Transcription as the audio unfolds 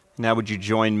Now would you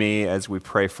join me as we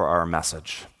pray for our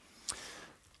message?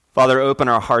 Father, open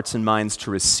our hearts and minds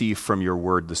to receive from your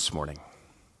word this morning.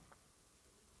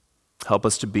 Help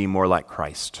us to be more like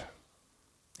Christ.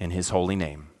 In his holy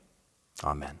name,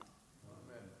 amen.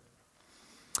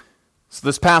 So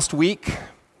this past week,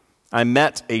 I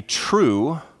met a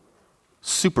true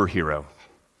superhero.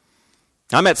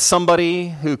 I met somebody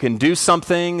who can do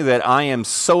something that I am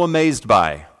so amazed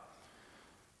by.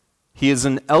 He is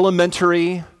an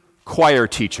elementary choir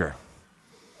teacher.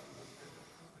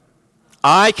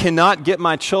 I cannot get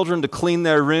my children to clean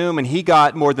their room, and he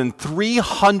got more than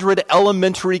 300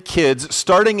 elementary kids,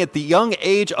 starting at the young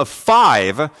age of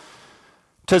 5,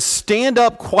 to stand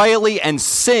up quietly and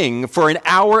sing for an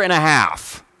hour and a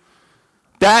half.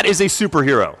 That is a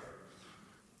superhero.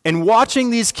 And watching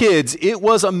these kids, it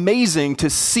was amazing to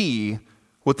see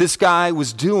what this guy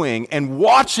was doing, and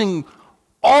watching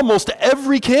almost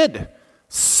every kid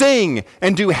sing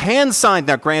and do hand signs.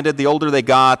 Now, granted, the older they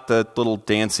got, the little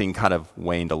dancing kind of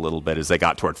waned a little bit as they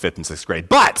got toward 5th and 6th grade.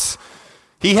 But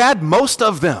he had most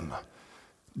of them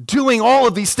doing all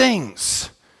of these things.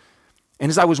 And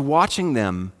as I was watching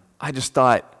them, I just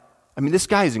thought, this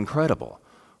guy is incredible.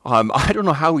 I don't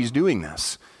know how he's doing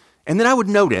this. And then I would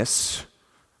notice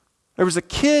there was a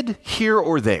kid here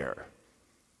or there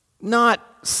not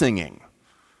singing.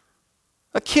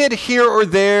 A kid here or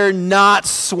there not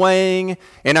swaying.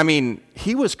 And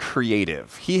he was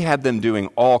creative. He had them doing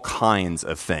all kinds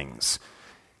of things.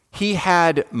 He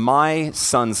had my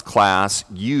son's class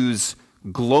use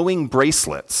glowing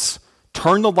bracelets,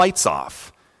 turn the lights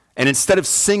off, and instead of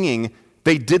singing,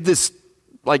 they did this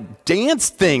dance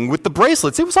thing with the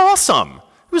bracelets. It was awesome.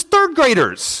 It was 3rd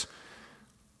graders.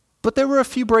 But there were a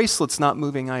few bracelets not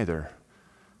moving either.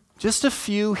 Just a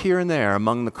few here and there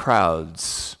among the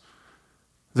crowds.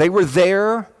 They were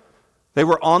there, they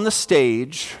were on the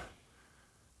stage,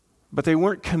 but they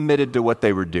weren't committed to what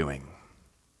they were doing.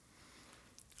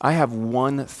 I have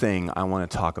one thing I want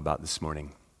to talk about this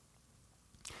morning.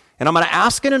 And I'm going to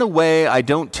ask it in a way I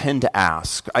don't tend to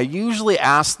ask. I usually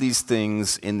ask these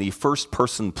things in the first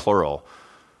person plural.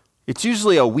 It's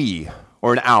usually a we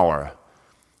or an our.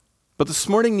 But this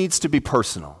morning needs to be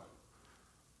personal.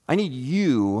 I need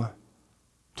you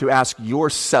to ask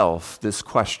yourself this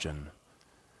question.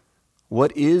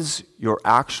 What is your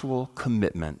actual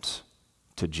commitment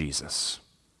to Jesus?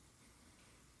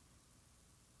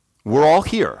 We're all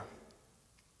here.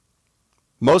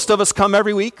 Most of us come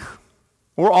every week,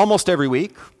 or almost every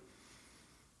week.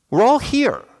 We're all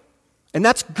here, and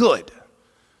that's good.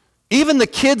 Even the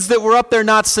kids that were up there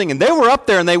not singing, they were up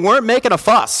there and they weren't making a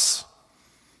fuss.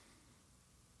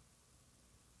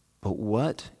 But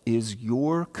what is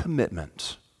your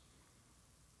commitment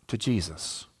to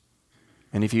Jesus?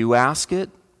 And if you ask it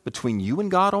between you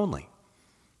and God only,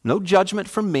 no judgment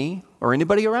from me or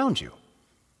anybody around you,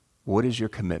 what is your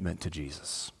commitment to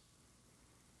Jesus?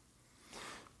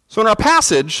 So in our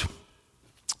passage,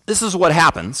 this is what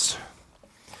happens.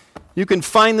 You can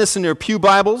find this in your pew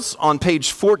Bibles on page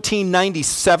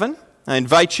 1497. I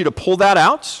invite you to pull that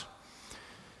out.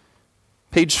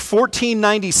 Page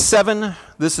 1497,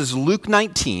 this is Luke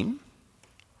 19.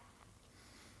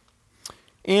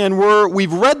 And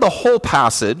we've read the whole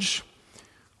passage.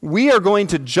 We are going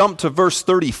to jump to verse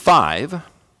 35.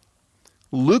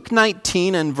 Luke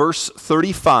 19 and verse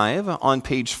 35 on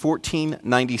page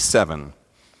 1497.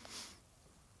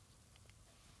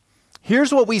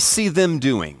 Here's what we see them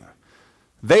doing.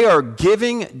 They are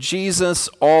giving Jesus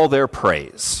all their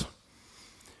praise.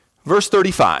 Verse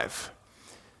 35.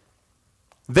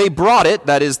 They brought it,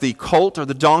 that is the colt or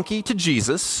the donkey, to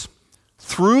Jesus,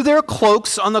 threw their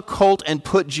cloaks on the colt, and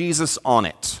put Jesus on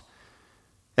it.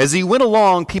 As he went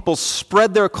along, people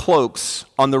spread their cloaks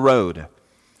on the road.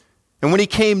 And when he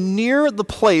came near the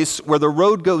place where the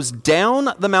road goes down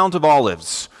the Mount of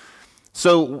Olives,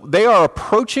 so they are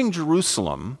approaching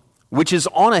Jerusalem, which is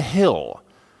on a hill,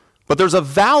 but there's a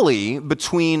valley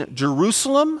between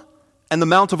Jerusalem and the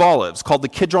Mount of Olives called the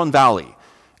Kidron Valley.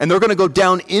 And they're going to go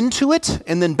down into it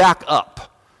and then back up.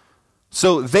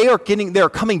 So they are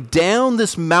coming down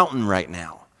this mountain right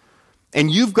now. And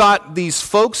you've got these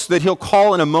folks that he'll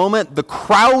call in a moment the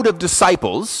crowd of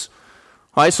disciples.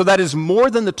 All right, so that is more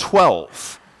than the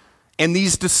 12. And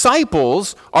these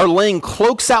disciples are laying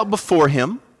cloaks out before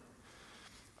him.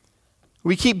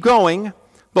 We keep going.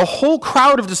 The whole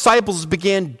crowd of disciples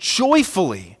began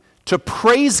joyfully to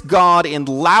praise God in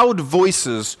loud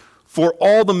voices for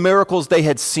all the miracles they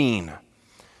had seen.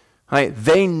 Right?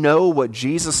 They know what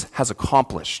Jesus has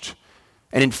accomplished.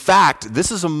 And in fact,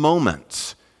 this is a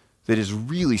moment that is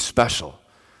really special.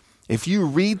 If you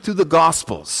read through the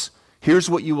Gospels, here's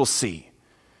what you will see.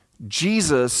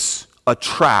 Jesus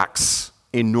attracts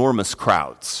enormous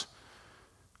crowds.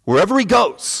 Wherever he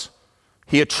goes,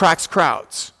 he attracts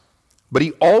crowds. But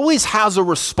he always has a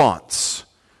response.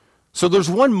 So there's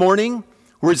one morning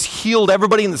where he's healed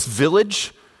everybody in this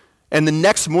village, and the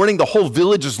next morning the whole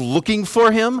village is looking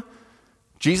for him.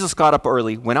 Jesus got up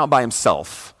early, went out by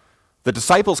himself. The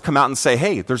disciples come out and say,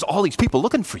 hey, there's all these people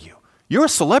looking for you. You're a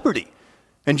celebrity.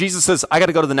 And Jesus says, I got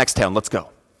to go to the next town. Let's go.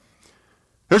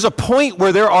 There's a point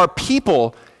where there are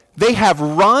people, they have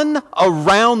run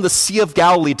around the Sea of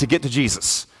Galilee to get to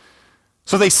Jesus.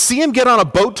 So they see him get on a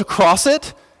boat to cross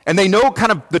it, and they know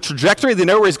kind of the trajectory, they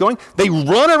know where he's going. They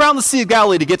run around the Sea of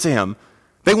Galilee to get to him.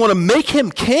 They want to make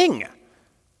him king.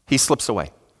 He slips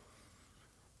away.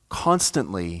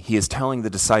 Constantly, he is telling the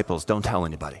disciples, don't tell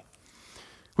anybody.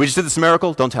 We just did this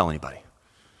miracle, don't tell anybody.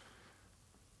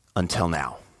 Until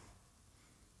now.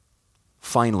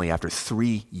 Finally, after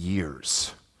 3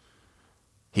 years,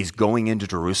 he's going into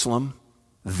Jerusalem,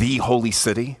 the holy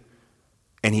city,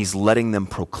 and he's letting them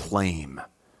proclaim.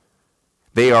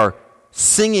 They are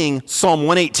singing Psalm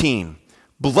 118.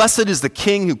 Blessed is the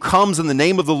King who comes in the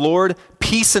name of the Lord,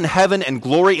 peace in heaven and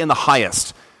glory in the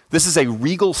highest. This is a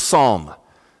regal psalm.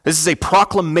 This is a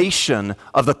proclamation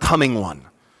of the coming one.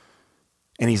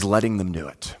 And he's letting them do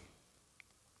it.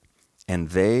 And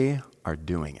they are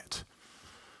doing it.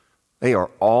 They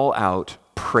are all out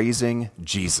praising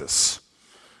Jesus.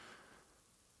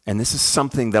 And this is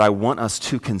something that I want us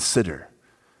to consider,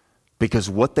 because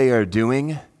what they are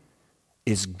doing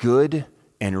is good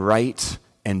and right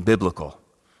and biblical.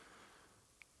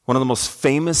 One of the most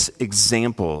famous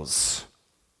examples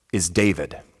is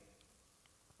David.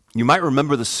 You might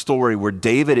remember the story where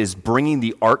David is bringing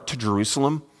the ark to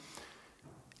Jerusalem,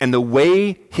 and the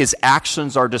way his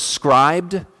actions are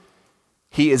described,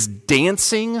 he is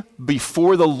dancing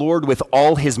before the Lord with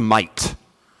all his might.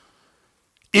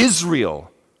 Israel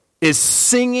is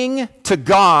singing to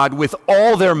God with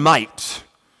all their might.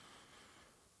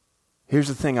 Here's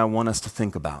the thing I want us to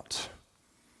think about.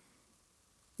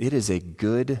 It is a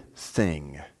good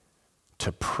thing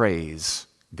to praise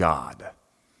God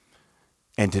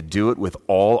and to do it with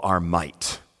all our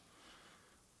might.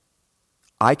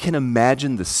 I can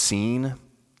imagine the scene.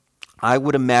 I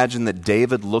would imagine that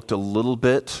David looked a little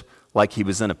bit like he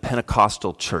was in a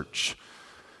Pentecostal church,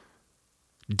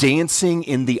 dancing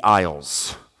in the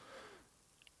aisles.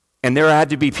 And there had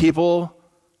to be people,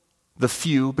 the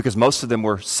few, because most of them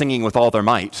were singing with all their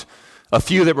might, a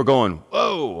few that were going,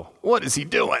 whoa, what is he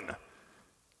doing?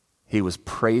 He was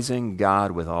praising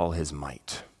God with all his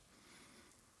might.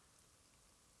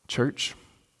 Church,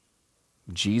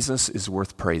 Jesus is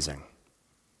worth praising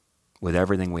with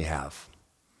everything we have.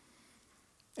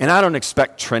 And I don't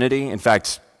expect Trinity, in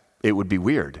fact, it would be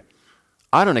weird.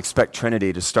 I don't expect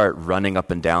Trinity to start running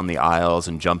up and down the aisles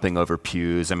and jumping over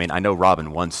pews. I mean, I know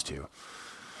Robin wants to.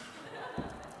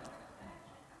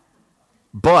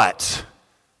 But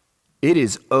it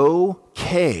is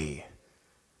okay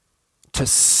to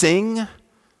sing,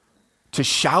 to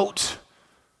shout,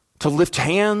 to lift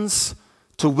hands,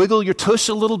 to wiggle your tush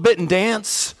a little bit and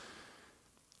dance,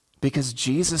 because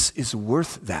Jesus is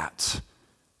worth that.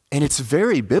 And it's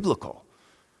very biblical.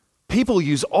 People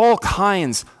use all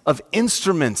kinds of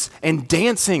instruments and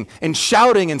dancing and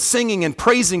shouting and singing and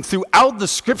praising throughout the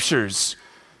scriptures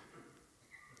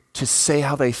to say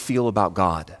how they feel about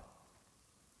God.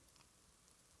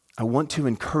 I want to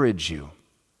encourage you.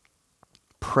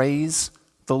 Praise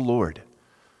the Lord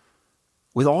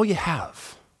with all you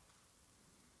have.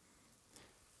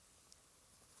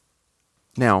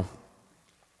 Now,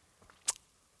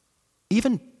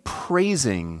 even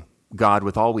praising God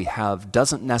with all we have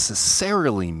doesn't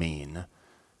necessarily mean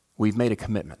we've made a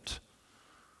commitment.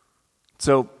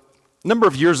 So, a number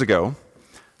of years ago,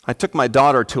 I took my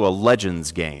daughter to a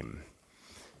Legends game.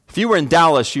 If you were in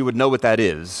Dallas, you would know what that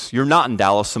is. You're not in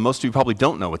Dallas, so most of you probably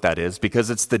don't know what that is, because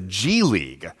it's the G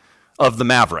League of the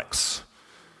Mavericks.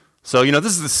 So,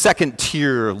 this is the second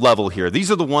tier level here. These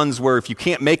are the ones where if you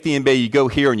can't make the NBA, you go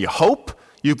here and you hope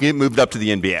you can get moved up to the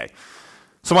NBA.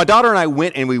 So my daughter and I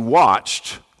went and we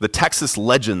watched the Texas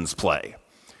Legends play.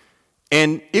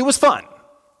 And it was fun.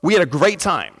 We had a great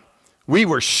time. We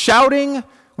were shouting,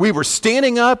 we were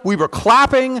standing up, we were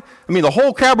clapping. I mean, the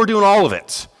whole crowd were doing all of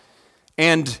it.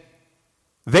 And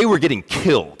they were getting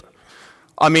killed.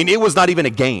 I mean, it was not even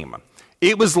a game.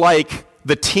 It was like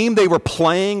the team they were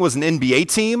playing was an NBA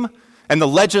team, and the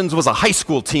Legends was a high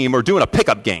school team or doing a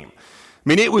pickup game. I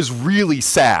mean, it was really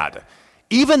sad.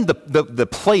 Even the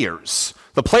players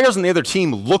on the other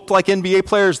team looked like NBA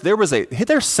players.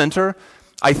 Their center,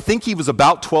 I think he was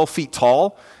about 12 feet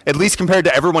tall, at least compared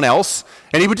to everyone else,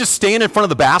 and he would just stand in front of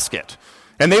the basket.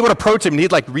 And they would approach him, and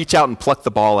he'd like reach out and pluck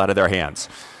the ball out of their hands.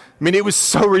 I mean, it was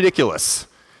so ridiculous.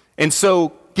 And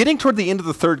so getting toward the end of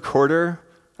the third quarter,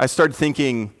 I started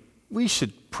thinking, we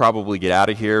should probably get out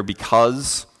of here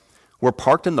because we're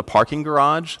parked in the parking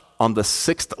garage on the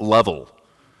 6th level.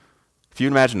 If you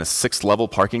imagine a 6th level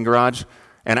parking garage.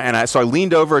 So I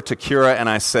leaned over to Kira and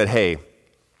I said, hey,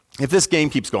 if this game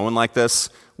keeps going like this,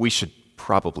 we should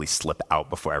probably slip out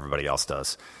before everybody else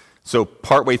does. So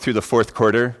partway through the fourth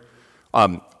quarter,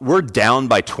 we're down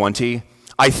by 20.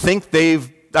 I think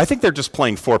they're just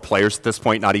playing 4 players at this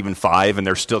point, not even 5, and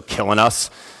they're still killing us.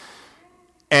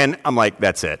 And I'm like,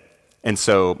 that's it. And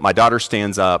so my daughter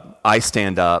stands up, I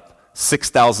stand up,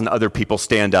 6,000 other people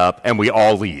stand up, and we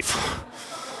all leave.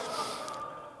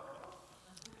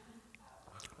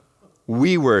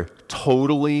 We were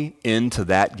totally into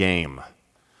that game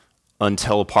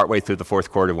until partway through the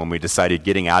fourth quarter when we decided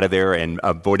getting out of there and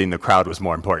avoiding the crowd was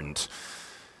more important.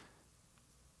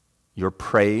 Your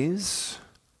praise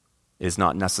is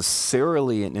not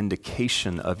necessarily an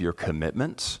indication of your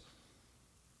commitment,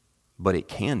 but it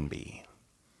can be.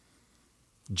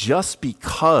 Just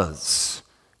because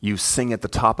you sing at the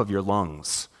top of your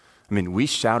lungs. I mean, we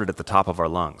shouted at the top of our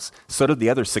lungs. So did the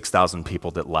other 6,000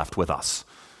 people that left with us.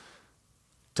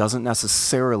 Doesn't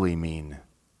necessarily mean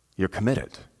you're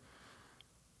committed.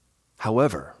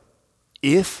 However,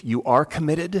 if you are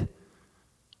committed,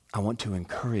 I want to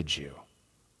encourage you.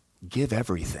 Give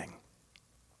everything.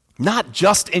 Not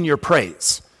just in your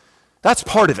praise. That's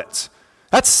part of it.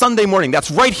 That's Sunday morning.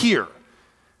 That's right here.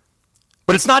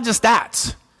 But it's not just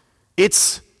that.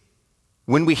 It's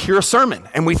when we hear a sermon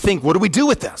and we think, what do we do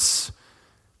with this?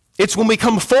 It's when we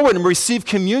come forward and receive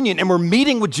communion and we're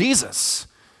meeting with Jesus.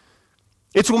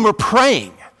 It's when we're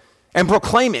praying and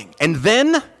proclaiming. And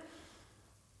then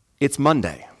it's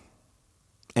Monday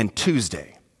and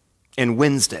Tuesday and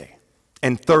Wednesday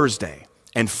and Thursday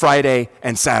and Friday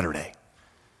and Saturday.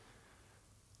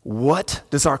 What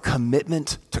does our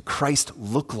commitment to Christ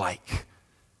look like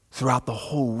throughout the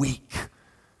whole week?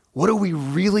 What are we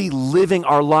really living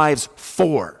our lives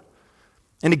for?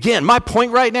 And again, my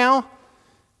point right now,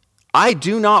 I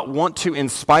do not want to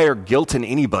inspire guilt in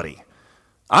anybody.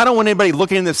 I don't want anybody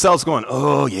looking at themselves going,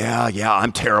 oh, yeah,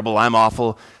 I'm terrible, I'm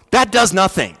awful. That does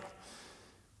nothing.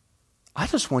 I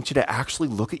just want you to actually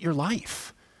look at your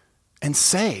life and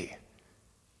say,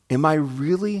 am I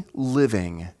really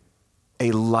living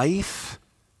a life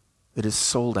that is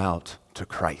sold out to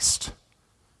Christ?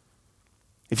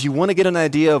 If you want to get an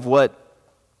idea of what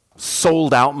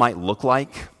sold out might look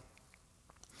like,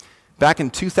 back in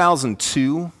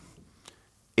 2002,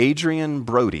 Adrian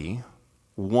Brody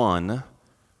won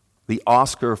the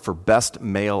Oscar for Best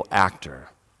Male Actor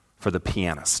for The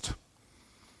Pianist.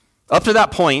 Up to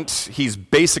that point, he's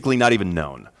basically not even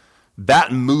known.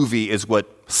 That movie is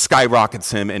what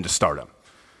skyrockets him into stardom.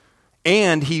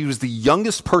 And he was the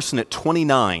youngest person at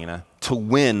 29 to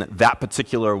win that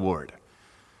particular award.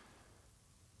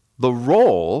 The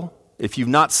role, if you've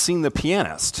not seen The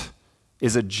Pianist,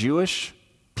 is a Jewish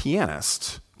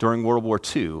pianist during World War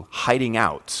II hiding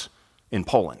out in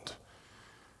Poland.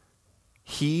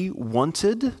 He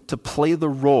wanted to play the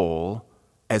role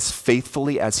as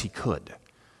faithfully as he could.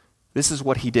 This is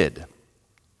what he did.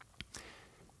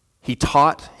 He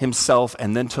taught himself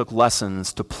and then took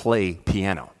lessons to play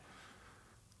piano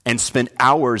and spent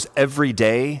hours every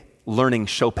day learning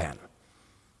Chopin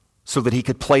so that he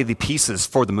could play the pieces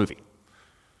for the movie.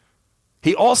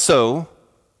 He also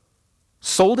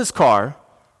sold his car,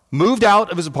 moved out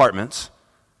of his apartment,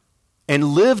 and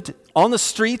lived on the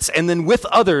streets and then with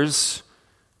others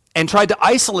and tried to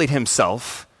isolate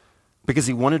himself because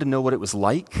he wanted to know what it was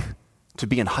like to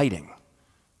be in hiding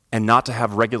and not to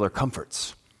have regular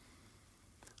comforts.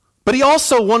 But he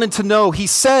also wanted to know, he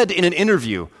said in an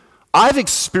interview, I've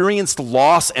experienced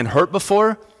loss and hurt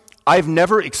before. I've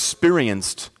never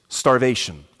experienced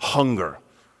starvation, hunger.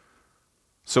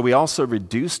 So he also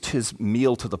reduced his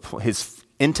his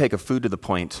intake of food to the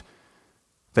point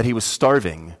that he was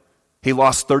starving. He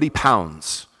lost 30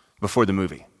 pounds before the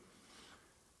movie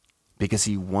because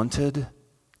he wanted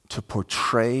to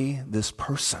portray this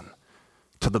person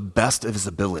to the best of his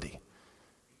ability.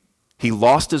 He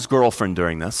lost his girlfriend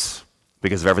during this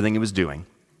because of everything he was doing.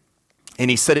 And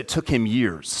he said it took him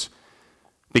years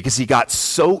because he got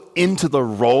so into the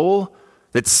role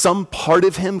that some part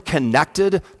of him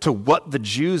connected to what the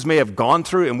Jews may have gone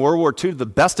through in World War II to the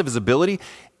best of his ability,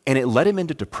 and it led him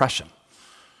into depression.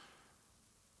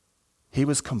 He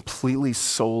was completely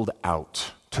sold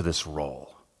out to this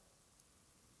role.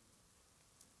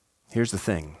 Here's the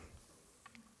thing.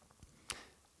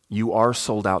 You are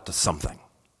sold out to something.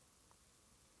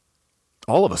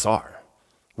 All of us are.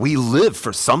 We live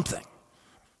for something.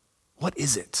 What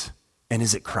is it? And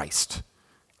is it Christ?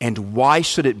 And why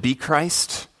should it be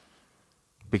Christ?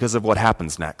 Because of what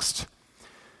happens next.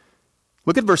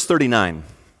 Look at verse 39.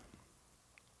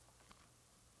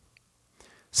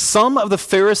 Some of the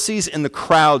Pharisees in the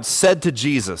crowd said to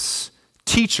Jesus,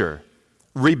 "Teacher,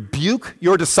 rebuke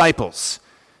your disciples."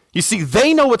 You see,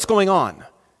 they know what's going on.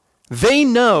 They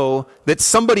know that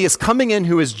somebody is coming in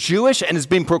who is Jewish and is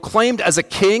being proclaimed as a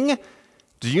king.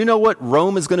 Do you know what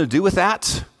Rome is going to do with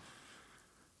that?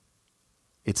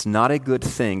 It's not a good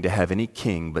thing to have any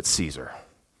king but Caesar.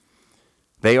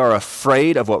 They are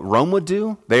afraid of what Rome would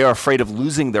do. They are afraid of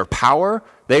losing their power.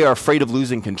 They are afraid of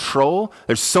losing control.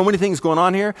 There's so many things going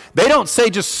on here. They don't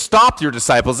say just stop your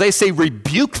disciples. They say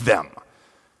rebuke them.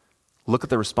 Look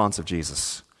at the response of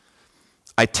Jesus.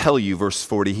 I tell you, verse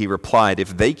 40, he replied,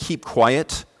 if they keep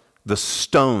quiet, the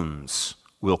stones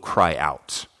will cry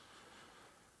out.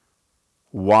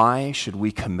 Why should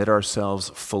we commit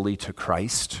ourselves fully to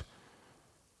Christ?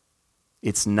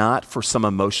 It's not for some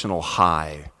emotional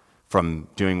high from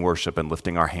doing worship and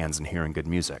lifting our hands and hearing good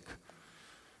music.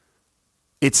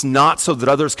 It's not so that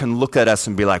others can look at us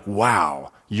and be like,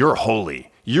 wow, you're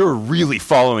holy. You're really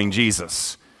following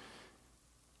Jesus.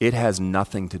 It has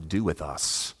nothing to do with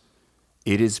us.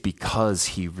 It is because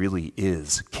he really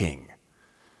is king.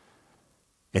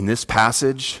 In this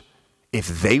passage,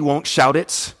 if they won't shout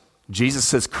it, Jesus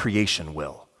says creation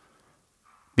will.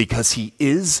 Because he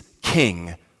is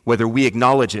king, whether we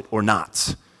acknowledge it or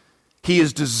not. He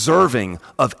is deserving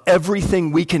of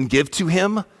everything we can give to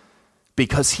him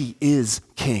because he is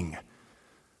king.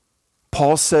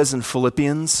 Paul says in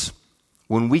Philippians,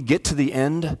 when we get to the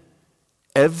end,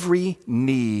 every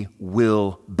knee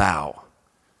will bow.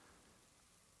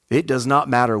 It does not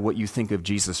matter what you think of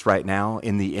Jesus right now.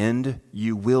 In the end,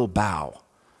 you will bow.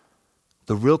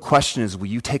 The real question is, will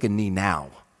you take a knee now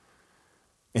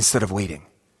instead of waiting?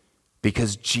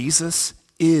 Because Jesus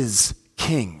is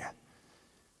king.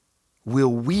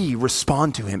 Will we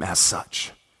respond to him as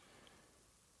such?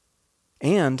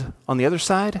 And on the other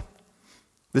side,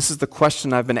 this is the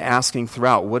question I've been asking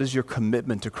throughout. What is your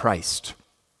commitment to Christ?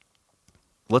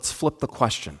 Let's flip the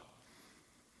question.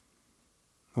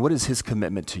 What is his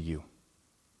commitment to you?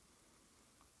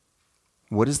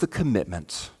 What is the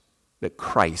commitment that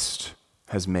Christ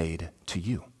has made to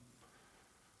you?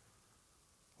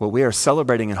 What we are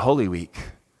celebrating in Holy Week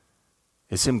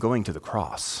is him going to the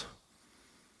cross.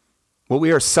 What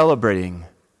we are celebrating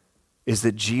is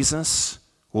that Jesus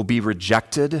will be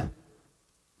rejected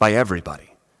by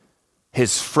everybody.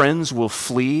 His friends will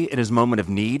flee in his moment of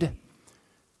need.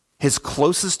 His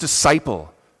closest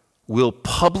disciple will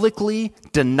publicly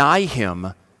deny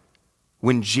him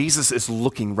when Jesus is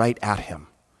looking right at him.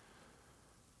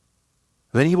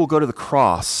 Then he will go to the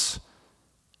cross,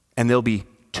 and there'll be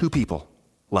two people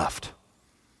left.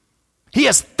 He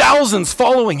has thousands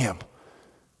following him.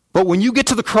 But when you get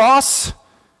to the cross,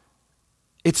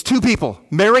 it's two people,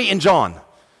 Mary and John.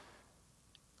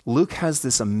 Luke has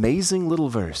this amazing little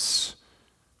verse,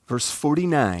 verse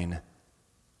 49,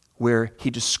 where he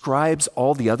describes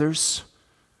all the others.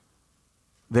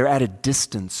 They're at a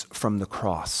distance from the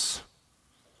cross.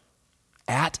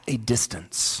 At a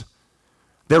distance.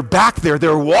 They're back there,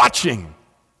 they're watching.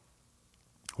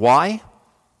 Why?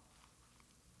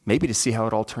 Maybe to see how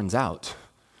it all turns out.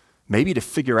 Maybe to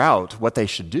figure out what they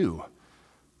should do.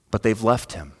 But they've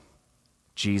left him.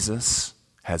 Jesus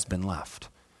has been left.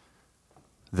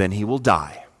 Then he will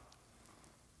die.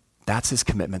 That's his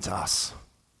commitment to us.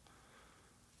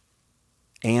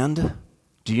 And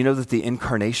do you know that the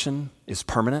incarnation is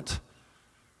permanent?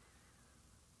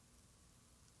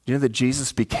 Do you know that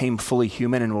Jesus became fully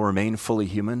human and will remain fully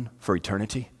human for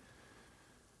eternity?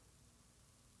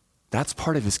 That's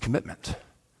part of his commitment.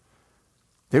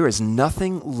 There is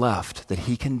nothing left that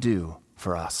he can do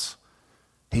for us.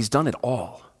 He's done it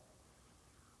all.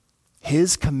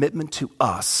 His commitment to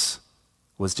us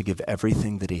was to give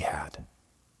everything that he had.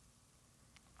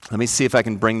 Let me see if I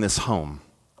can bring this home.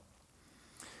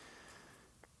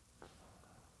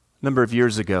 A number of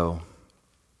years ago,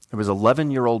 there was an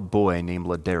 11-year-old boy named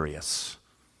Ladarius.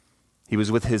 He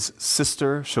was with his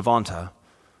sister, Shavanta,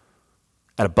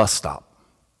 at a bus stop,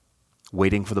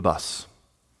 waiting for the bus.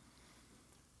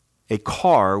 A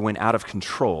car went out of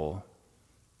control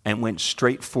and went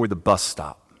straight for the bus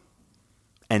stop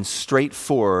and straight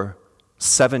for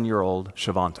 7-year-old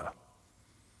Shavanta.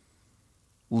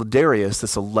 Ladarius,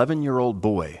 this 11-year-old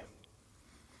boy,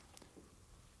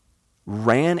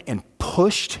 ran and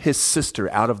pushed his sister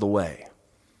out of the way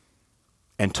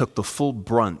and took the full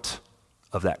brunt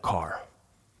of that car.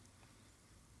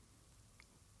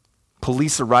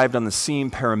 Police arrived on the scene,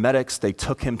 paramedics, they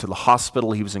took him to the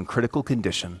hospital. He was in critical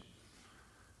condition,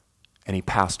 and he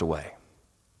passed away.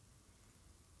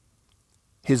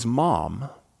 His mom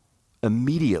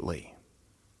immediately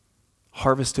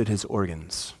harvested his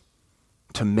organs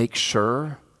to make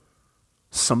sure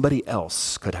somebody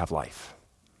else could have life.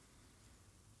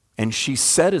 And she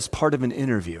said as part of an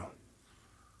interview,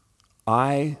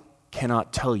 "I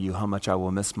cannot tell you how much I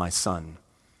will miss my son,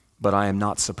 but I am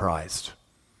not surprised.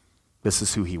 This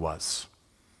is who he was.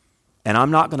 And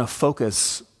I'm not going to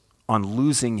focus on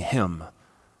losing him.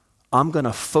 I'm going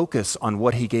to focus on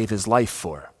what he gave his life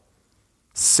for,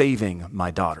 saving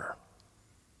my daughter."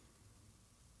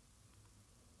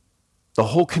 The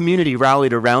whole community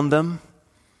rallied around them,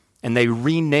 and they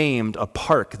renamed a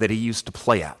park that he used to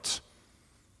play at,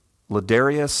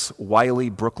 Ladarius Wiley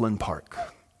Brooklyn Park,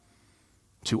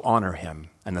 to honor him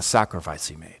and the sacrifice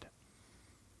he made.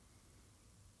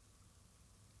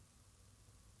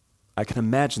 I can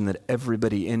imagine that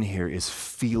everybody in here is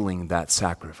feeling that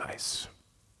sacrifice.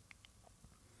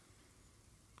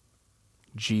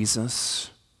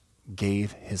 Jesus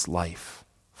gave his life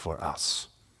for us.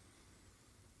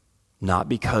 Not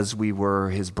because we were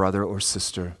his brother or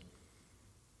sister,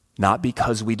 not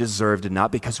because we deserved it,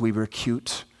 not because we were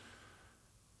cute.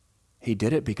 He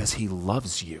did it because he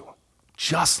loves you,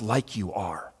 just like you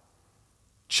are,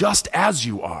 just as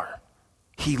you are.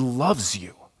 He loves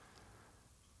you.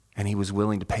 And he was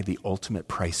willing to pay the ultimate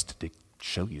price to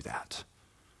show you that.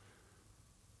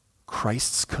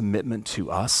 Christ's commitment to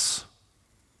us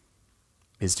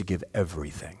is to give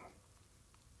everything.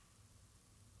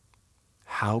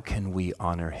 How can we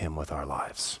honor him with our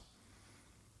lives?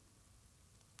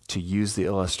 To use the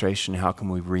illustration, how can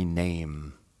we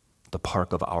rename the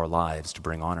park of our lives to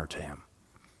bring honor to him?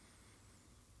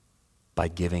 By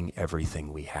giving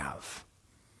everything we have.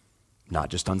 Not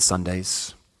just on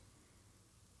Sundays,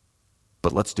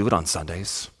 but let's do it on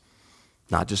Sundays.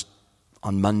 Not just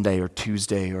on Monday or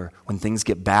Tuesday or when things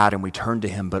get bad and we turn to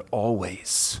him, but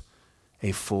always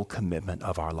a full commitment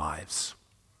of our lives.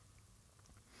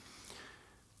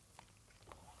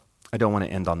 I don't want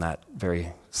to end on that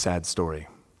very sad story.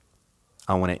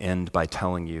 I want to end by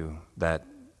telling you that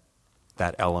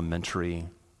that elementary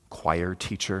choir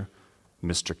teacher,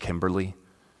 Mr. Kimberly,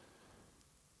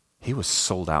 he was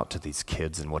sold out to these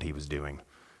kids and what he was doing.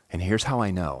 And here's how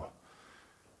I know.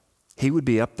 He would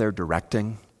be up there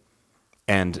directing,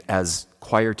 and as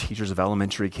choir teachers of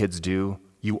elementary kids do,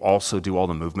 you also do all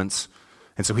the movements.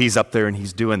 And so he's up there and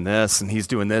he's doing this and he's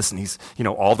doing this and he's,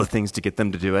 all the things to get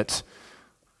them to do it.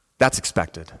 That's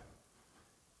expected.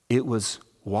 It was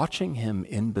watching him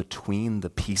in between the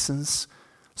pieces.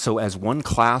 So as one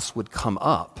class would come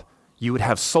up, you would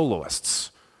have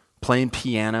soloists playing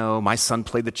piano. My son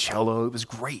played the cello. It was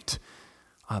great.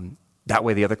 That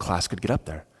way the other class could get up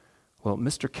there. Well,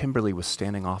 Mr. Kimberly was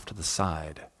standing off to the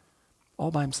side, all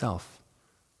by himself.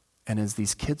 And as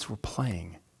these kids were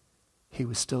playing, he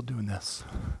was still doing this.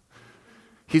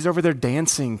 He's over there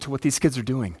dancing to what these kids are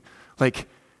doing. Like,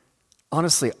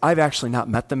 honestly, I've actually not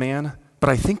met the man, but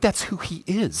I think that's who he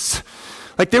is.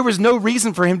 Like, there was no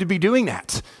reason for him to be doing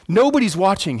that. Nobody's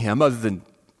watching him other than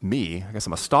me. I guess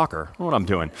I'm a stalker. I don't know what I'm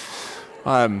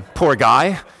doing. Poor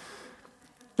guy.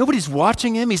 Nobody's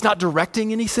watching him. He's not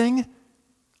directing anything.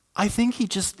 I think he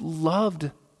just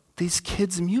loved these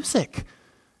kids' music.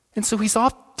 And so he's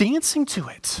off dancing to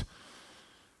it.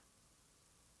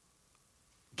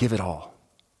 Give it all.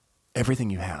 Everything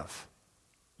you have.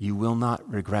 You will not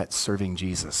regret serving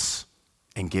Jesus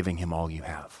and giving him all you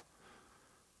have.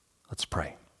 Let's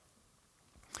pray.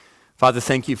 Father,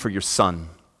 thank you for your Son,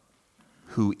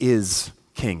 who is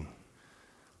King.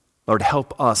 Lord,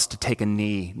 help us to take a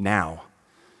knee now.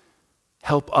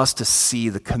 Help us to see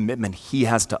the commitment he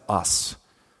has to us,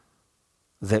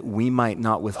 that we might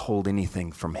not withhold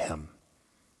anything from him,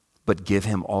 but give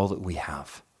him all that we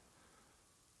have.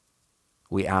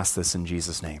 We ask this in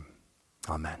Jesus' name.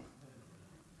 Amen.